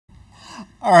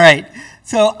All right.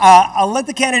 So I'll let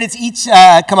the candidates each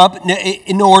come up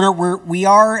in order. We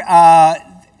are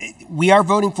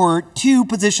voting for 2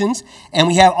 positions, and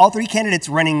we have all 3 candidates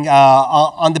running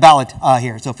on the ballot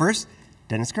here. So first,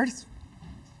 Dennis Curtis.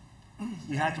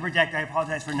 You have to project. I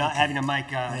apologize for not having a mic.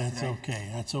 That's okay.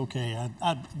 That's okay.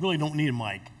 I really don't need a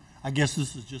mic. I guess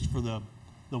this is just for the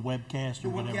webcast or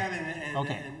whatever.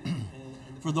 Okay.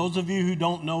 For those of you who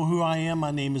don't know who I am, my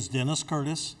name is Dennis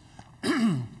Curtis.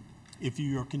 If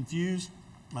you are confused,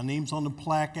 my name's on the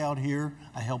plaque out here.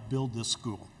 I helped build this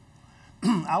school.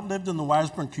 I've lived in the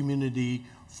Wiseburn community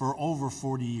for over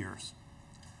 40 years.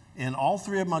 And all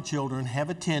 3 of my children have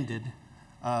attended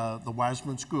the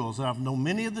Wiseburn schools. And I've known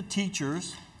many of the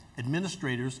teachers,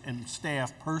 administrators, and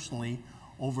staff personally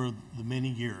over the many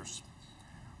years.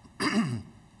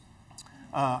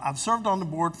 I've served on the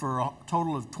board for a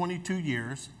total of 22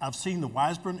 years. I've seen the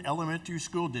Wiseburn Elementary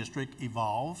School District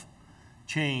evolve,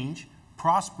 change,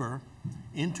 prosper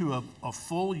into a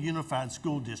full unified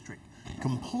school district,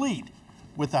 complete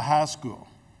with a high school.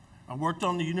 I worked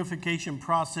on the unification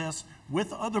process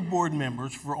with other board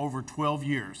members for over 12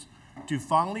 years to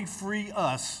finally free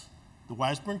us, the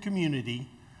Wiseburn community,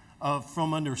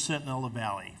 from under Centinela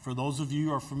Valley. For those of you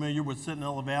who are familiar with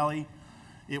Centinela Valley,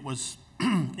 it was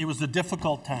a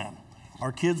difficult time.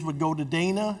 Our kids would go to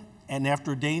Dana, and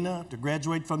after Dana, to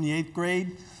graduate from the 8th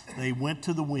grade, they went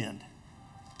to the wind.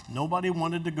 Nobody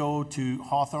wanted to go to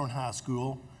Hawthorne High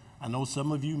School. I know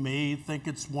some of you may think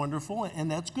it's wonderful,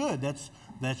 and that's good.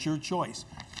 That's your choice.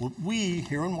 We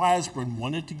here in Wiseburn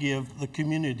wanted to give the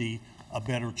community a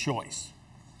better choice.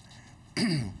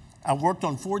 I worked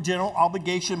on 4 general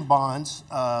obligation bonds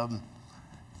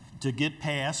to get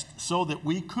passed so that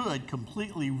we could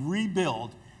completely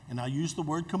rebuild, and I use the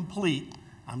word complete.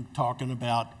 I'm talking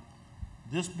about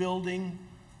this building,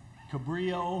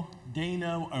 Cabrillo,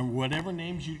 Dana, or whatever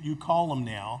names you call them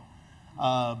now.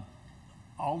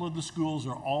 All of the schools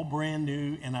are all brand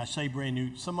new, and I say brand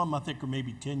new. Some of them I think are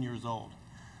maybe 10 years old.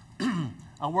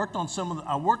 I worked on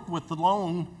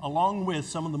along with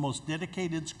some of the most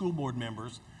dedicated school board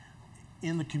members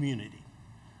in the community.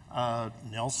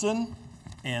 Nelson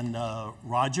and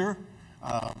Roger,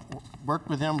 worked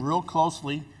with them real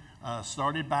closely,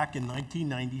 started back in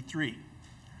 1993.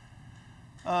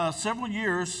 Several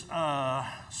years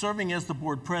serving as the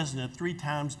board president 3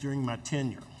 times during my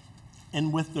tenure.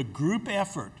 And with the group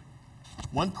effort,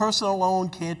 one person alone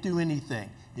can't do anything.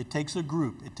 It takes a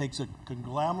group. It takes a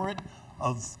conglomerate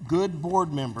of good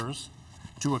board members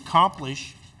to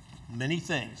accomplish many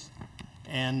things.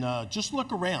 And just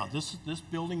look around. This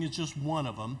building is just one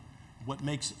of them, what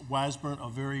makes Wiseburn a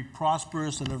very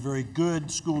prosperous and a very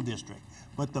good school district.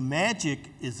 But the magic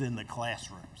is in the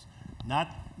classrooms, not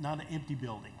an empty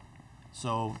building.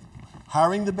 So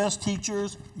hiring the best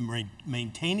teachers,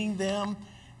 maintaining them,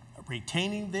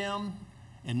 retaining them,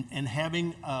 and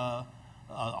having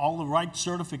all the right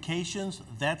certifications,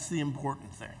 that's the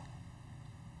important thing.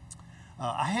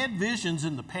 I had visions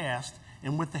in the past,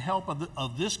 and with the help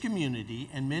of this community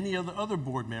and many of the other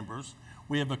board members,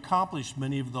 we have accomplished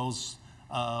many of those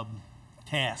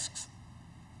tasks.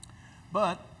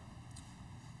 But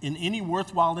in any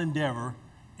worthwhile endeavor,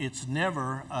 it's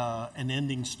never an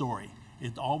ending story.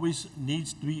 It always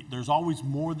needs to be, there's always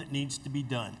more that needs to be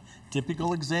done.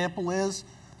 Typical example is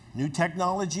new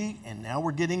technology, and now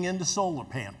we're getting into solar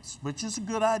panels, which is a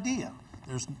good idea.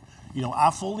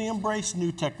 I fully embrace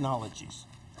new technologies.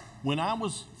 When I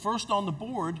was first on the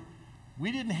board,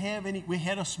 we didn't have any, we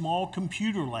had a small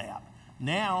computer lab.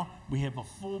 Now we have a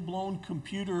full-blown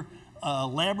computer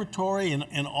laboratory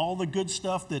and all the good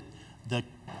stuff that the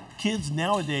kids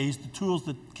nowadays, the tools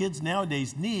that kids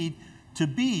nowadays need to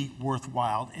be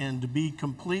worthwhile and to be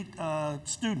complete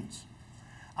students.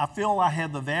 I feel I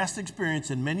have the vast experience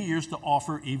in many years to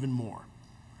offer even more.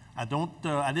 I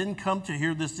didn't come to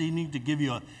here this evening to give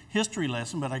you a history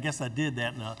lesson, but I guess I did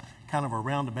that in a kind of a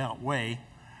roundabout way.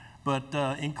 But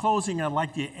in closing, I'd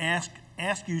like to ask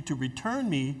you to return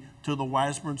me to the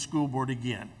Wiseburn School Board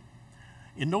again.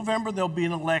 In November, there'll be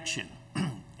an election,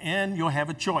 and you'll have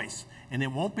a choice. And it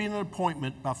won't be an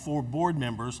appointment by 4 board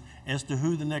members as to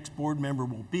who the next board member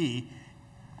will be.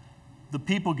 The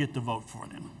people get to vote for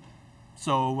them.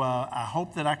 So I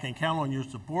hope that I can count on your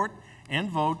support and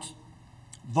votes.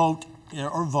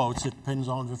 It depends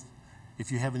on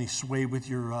if you have any sway with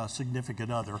your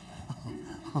significant other.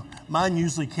 Mine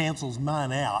usually cancels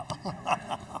mine out.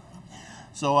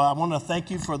 So I want to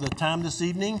thank you for the time this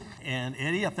evening. And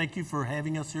Eddie, I thank you for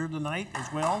having us here tonight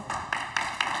as well.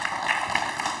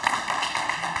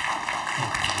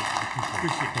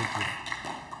 Appreciate it. Thank you.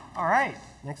 All right.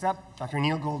 Next up, Dr.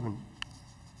 Neal Goldman.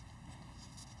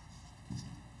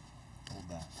 Hold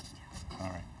that.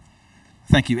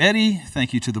 Thank you, Eddie.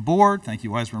 Thank you to the board. Thank you,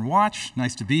 Wiseburn Watch.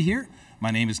 Nice to be here.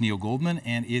 My name is Neal Goldman,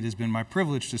 and it has been my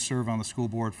privilege to serve on the school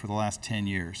board for the last 10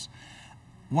 years.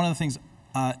 One of the things,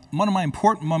 one of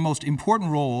my most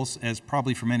important roles, as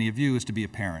probably for many of you, is to be a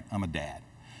parent. I'm a dad,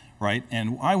 right?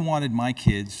 And I wanted my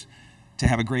kids to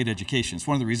have a great education. It's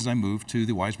one of the reasons I moved to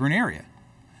the Wiseburn area.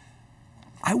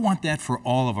 I want that for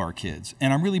all of our kids,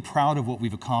 and I'm really proud of what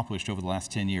we've accomplished over the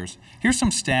last 10 years. Here's some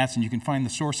stats, and you can find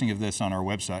the sourcing of this on our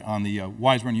website, on the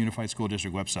Wiseburn Unified School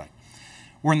District website.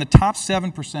 We're in the top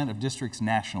 7% of districts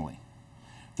nationally,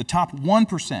 the top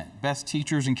 1% best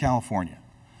teachers in California.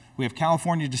 We have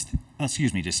California,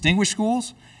 distinguished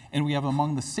schools, and we have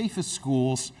among the safest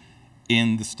schools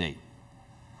in the state.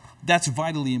 That's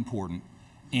vitally important.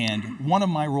 And one of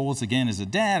my roles, again, as a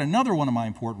dad, another one of my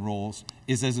important roles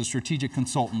is as a strategic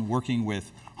consultant working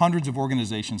with hundreds of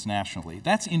organizations nationally.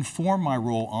 That's informed my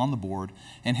role on the board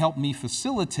and helped me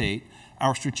facilitate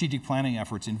our strategic planning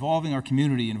efforts involving our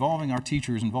community, involving our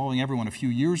teachers, involving everyone a few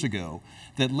years ago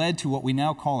that led to what we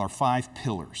now call our 5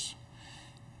 pillars.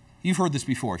 You've heard this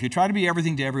before. If you try to be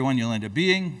everything to everyone, you'll end up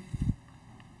being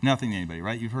nothing to anybody,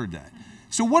 right? You've heard that.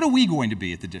 So what are we going to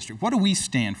be at the district? What do we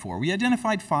stand for? We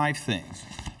identified 5 things.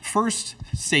 First,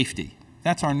 safety.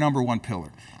 That's our #1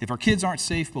 pillar. If our kids aren't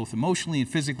safe, both emotionally and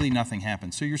physically, nothing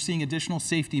happens. So you're seeing additional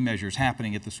safety measures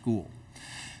happening at the school.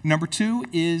 #2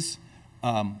 is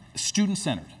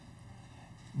student-centered.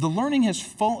 The learning has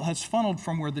funneled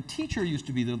from where the teacher used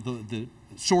to be the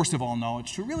source of all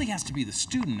knowledge to really has to be the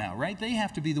student now, right? They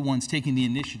have to be the ones taking the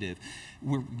initiative.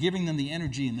 We're giving them the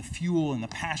energy and the fuel and the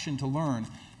passion to learn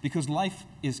because life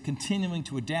is continuing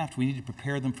to adapt. We need to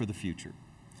prepare them for the future.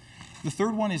 The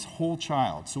third one is whole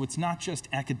child. So it's not just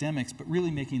academics, but really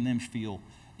making them feel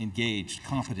engaged,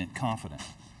 competent, confident.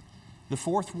 The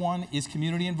fourth one is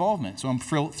community involvement. So I'm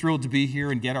thrilled to be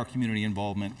here and get our community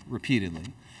involvement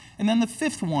repeatedly. And then the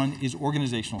fifth one is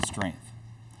organizational strength.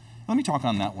 Let me talk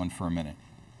on that one for a minute.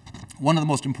 One of the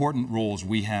most important roles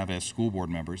we have as school board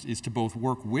members is to both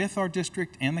work with our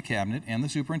district and the cabinet and the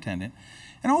superintendent,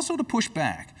 and also to push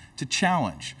back, to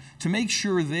challenge, to make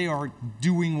sure they are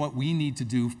doing what we need to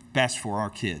do best for our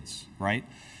kids, right?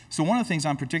 So one of the things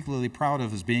I'm particularly proud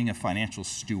of is being a financial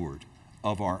steward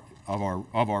of our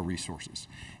resources.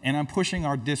 And I'm pushing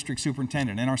our district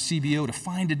superintendent and our CBO to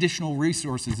find additional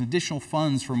resources, additional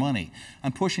funds for money.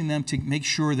 I'm pushing them to make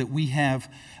sure that we have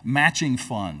matching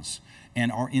funds and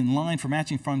are in line for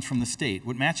matching funds from the state.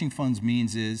 What matching funds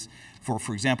means is, for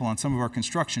example, on some of our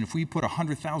construction, if we put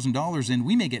 $100,000 in,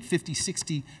 we may get $50,000,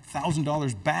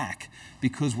 $60,000 back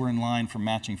because we're in line for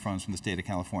matching funds from the state of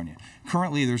California.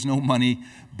 Currently, there's no money,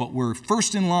 but we're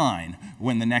first in line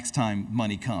when the next time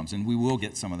money comes, and we will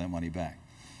get some of that money back.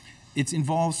 It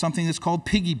involves something that's called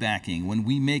piggybacking. When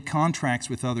we make contracts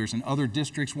with others and other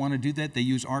districts want to do that, they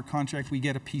use our contract, we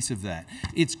get a piece of that.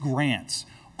 It's grants.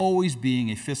 Always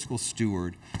being a fiscal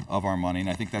steward of our money, and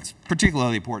I think that's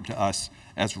particularly important to us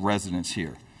as residents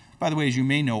here. By the way, as you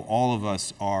may know, all of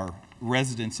us are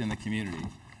residents in the community.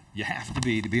 You have to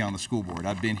be on the school board.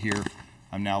 I've been here,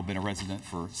 I've now been a resident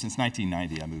since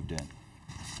 1990, I moved in.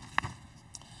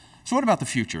 So what about the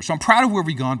future? So I'm proud of where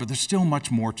we've gone, but there's still much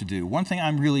more to do. One thing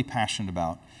I'm really passionate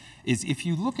about is if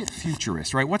you look at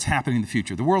futurists, right, what's happening in the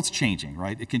future? The world's changing,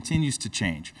 right? It continues to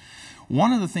change.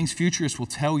 One of the things futurists will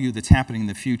tell you that's happening in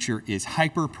the future is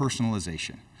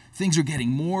hyper-personalization. Things are getting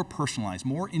more personalized,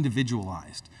 more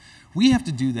individualized. We have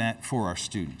to do that for our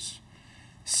students.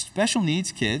 Special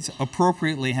needs kids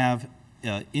appropriately have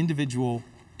individual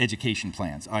education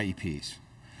plans, IEPs.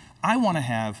 I want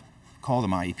to call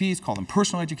them IEPs, call them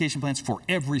personal education plans for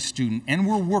every student, and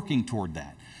we're working toward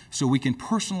that. So we can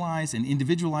personalize and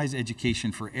individualize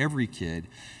education for every kid,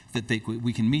 that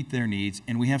we can meet their needs,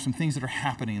 and we have some things that are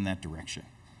happening in that direction.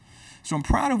 So I'm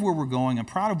proud of where we're going, I'm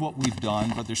proud of what we've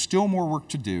done, but there's still more work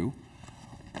to do.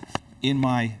 In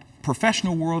my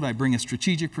professional world, I bring a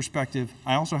strategic perspective.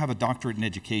 I also have a doctorate in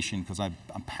education because I'm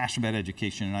passionate about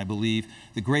education, and I believe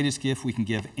the greatest gift we can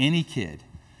give any kid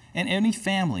and any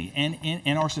family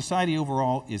and our society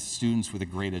overall is students with a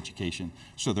great education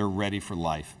so they're ready for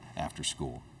life after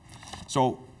school.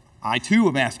 So I too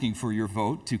am asking for your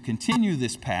vote to continue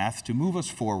this path, to move us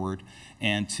forward,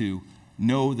 and to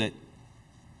know that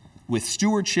with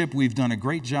stewardship we've done a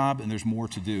great job and there's more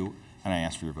to do, and I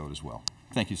ask for your vote as well.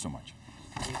 Thank you so much.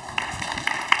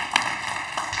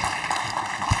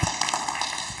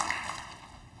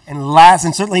 And last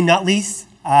and certainly not least,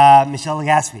 Michelle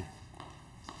Legaspi.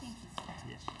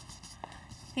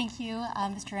 Thank Thank you,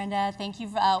 Mr. Renda. Thank you,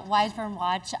 Wiseburn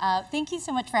Watch. Thank you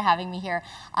so much for having me here.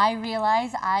 I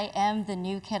realize I am the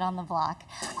new kid on the block.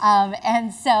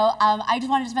 And so I just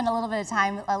wanted to spend a little bit of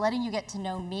time letting you get to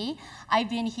know me. I've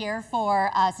been here for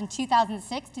since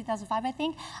 2006, 2005, I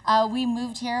think. We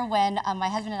moved here when my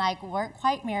husband and I weren't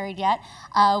quite married yet.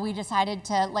 We decided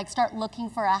to start looking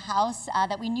for a house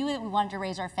that we knew that we wanted to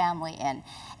raise our family in.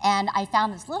 And I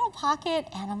found this little pocket,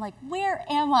 and I'm like, where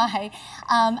am I?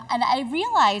 And I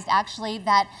realized actually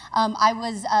that I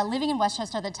was living in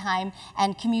Westchester at the time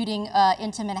and commuting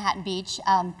into Manhattan Beach.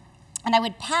 And I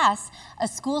would pass a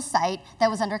school site that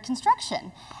was under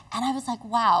construction. And I was like,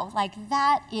 wow,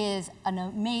 that is an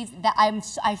amazing,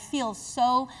 I feel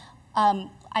so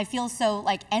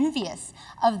envious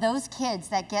of those kids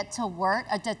that get to work,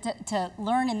 to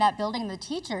learn in that building, and the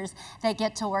teachers that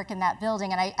get to work in that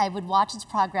building. And I would watch its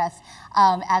progress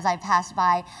as I passed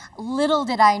by. Little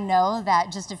did I know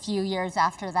that just a few years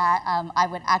after that, I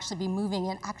would actually be moving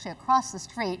in across the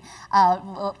street.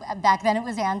 Back then it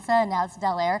was ANSA, and now it's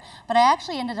Del Air. But I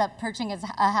actually ended up purchasing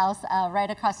a house right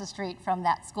across the street from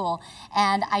that school.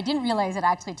 And I didn't realize it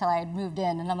actually till I had moved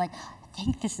in. And I'm like, I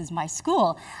think this is my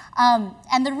school.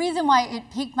 And the reason why it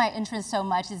piqued my interest so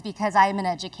much is because I am an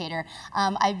educator.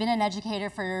 I've been an educator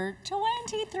for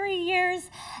 23 years,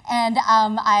 and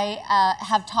I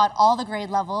have taught all the grade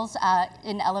levels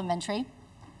in elementary.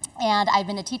 And I've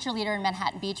been a teacher leader in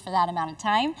Manhattan Beach for that amount of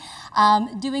time,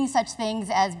 doing such things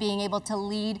as being able to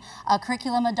lead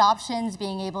curriculum adoptions,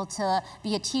 being able to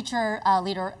be a teacher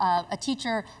leader, a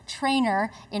teacher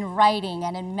trainer in writing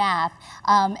and in math.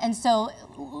 And so,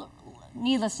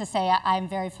 needless to say, I'm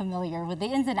very familiar with the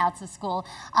ins and outs of school.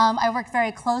 I worked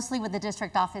very closely with the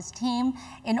district office team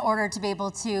in order to be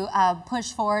able to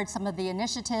push forward some of the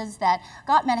initiatives that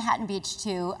got Manhattan Beach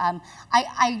to.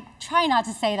 I try not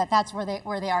to say that that's where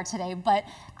they are today, but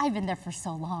I've been there for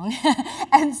so long.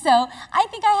 And so I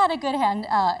think I had a good hand,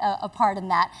 a part in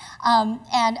that.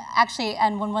 And actually,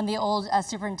 when one of the old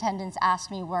superintendents asked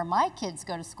me where my kids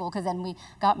go to school, because then we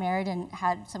got married and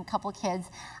had some couple kids,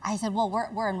 I said, well,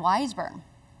 we're in Wiseburn.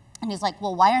 And he's like,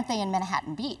 well, why aren't they in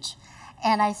Manhattan Beach?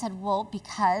 And I said, well,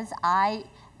 because I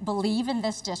believe in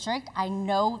this district. I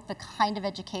know the kind of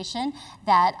education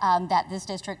that that this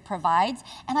district provides,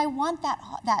 and I want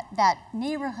that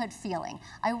neighborhood feeling.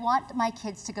 I want my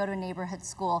kids to go to a neighborhood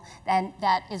school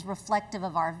that is reflective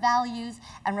of our values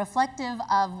and reflective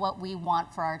of what we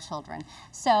want for our children.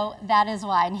 So that is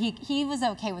why, and he was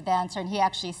okay with the answer, and he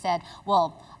actually said,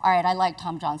 well, all right, I like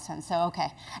Tom Johnston, so okay.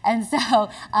 And so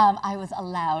I was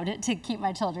allowed to keep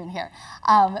my children here.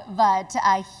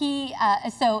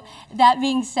 So that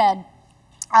being said,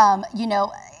 you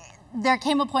know, there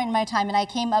came a point in my time, and I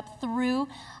came up through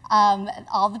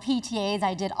all the PTAs.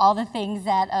 I did all the things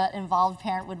that an involved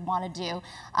parent would want to do.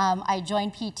 I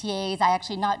joined PTAs. I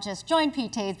actually not just joined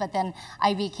PTAs, but then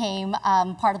I became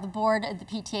part of the board of the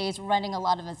PTAs, running a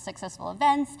lot of successful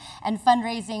events and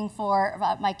fundraising for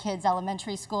my kids'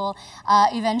 elementary school.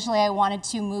 Eventually, I wanted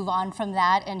to move on from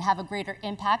that and have a greater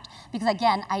impact because,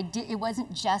 again, it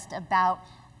wasn't just about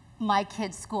my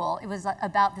kids' school. It was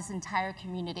about this entire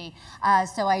community.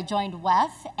 So I joined WEF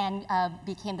and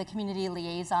became the community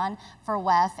liaison for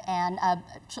WEF and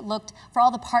looked for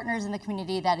all the partners in the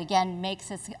community that, again, makes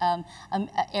this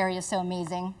area so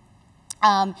amazing.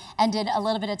 And did a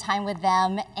little bit of time with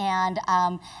them, and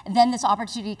then this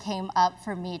opportunity came up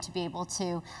for me to be able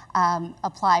to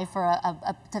apply for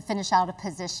to finish out a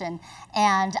position,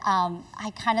 and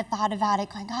I kind of thought about it,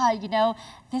 going, God, you know,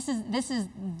 this is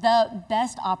the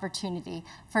best opportunity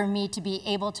for me to be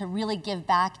able to really give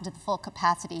back into the full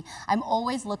capacity. I'm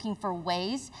always looking for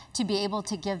ways to be able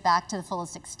to give back to the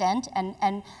fullest extent,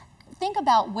 and think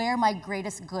about where my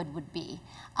greatest good would be.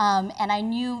 And I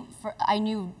knew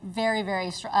very,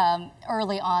 very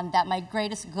early on that my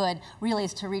greatest good really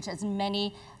is to reach as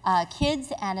many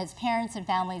kids and as parents and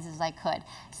families as I could.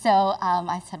 So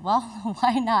I said, well,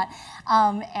 why not?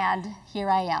 And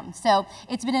here I am. So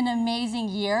it's been an amazing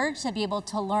year to be able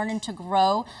to learn and to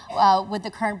grow with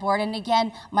the current board. And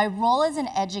again, my role as an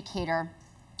educator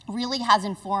really has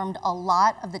informed a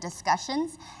lot of the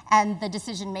discussions and the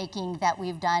decision making that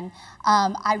we've done.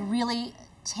 I really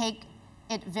take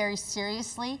it very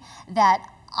seriously that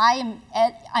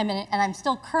I'm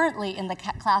still currently in the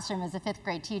classroom as a 5th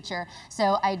grade teacher,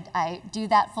 so I do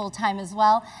that full time as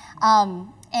well.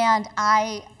 And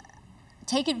I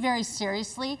take it very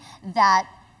seriously that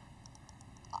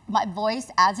my voice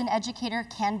as an educator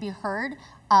can be heard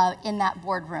in that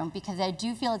boardroom, because I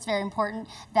do feel it's very important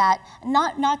that,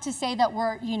 not to say that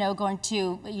we're, going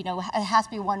to, it has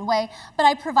to be one way, but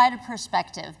I provide a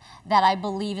perspective that I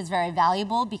believe is very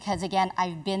valuable, because again,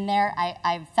 I've been there,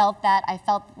 I've felt that, I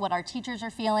felt what our teachers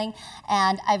are feeling,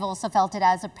 and I've also felt it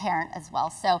as a parent as well.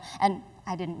 So, and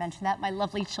I didn't mention that, my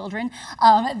lovely children,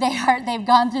 they've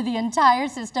gone through the entire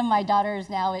system. My daughter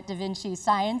is now at Da Vinci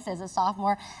Science as a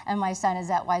sophomore, and my son is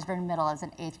at Wiseburn Middle as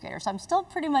an 8th grader. So I'm still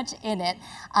pretty much in it,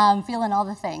 feeling all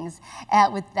the things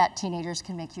that teenagers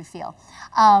can make you feel.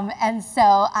 And so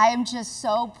I am just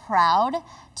so proud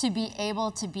to be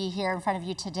able to be here in front of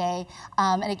you today.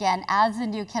 And again, as the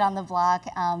new kid on the block,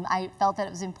 I felt that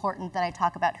it was important that I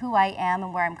talk about who I am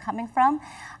and where I'm coming from,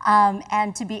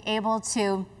 and to be able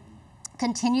to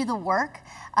continue the work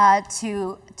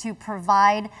to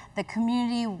provide the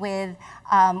community with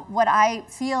what I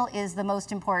feel is the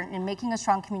most important in making a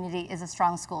strong community is a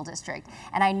strong school district.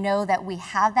 And I know that we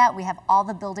have that. We have all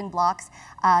the building blocks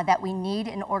that we need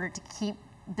in order to keep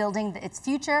building its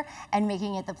future and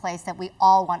making it the place that we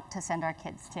all want to send our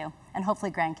kids to, and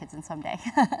hopefully grandkids in someday.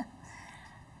 Very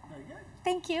good.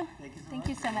 Thank you. Thank you so Thank much.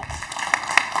 you so much.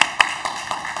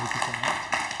 Thank you so much.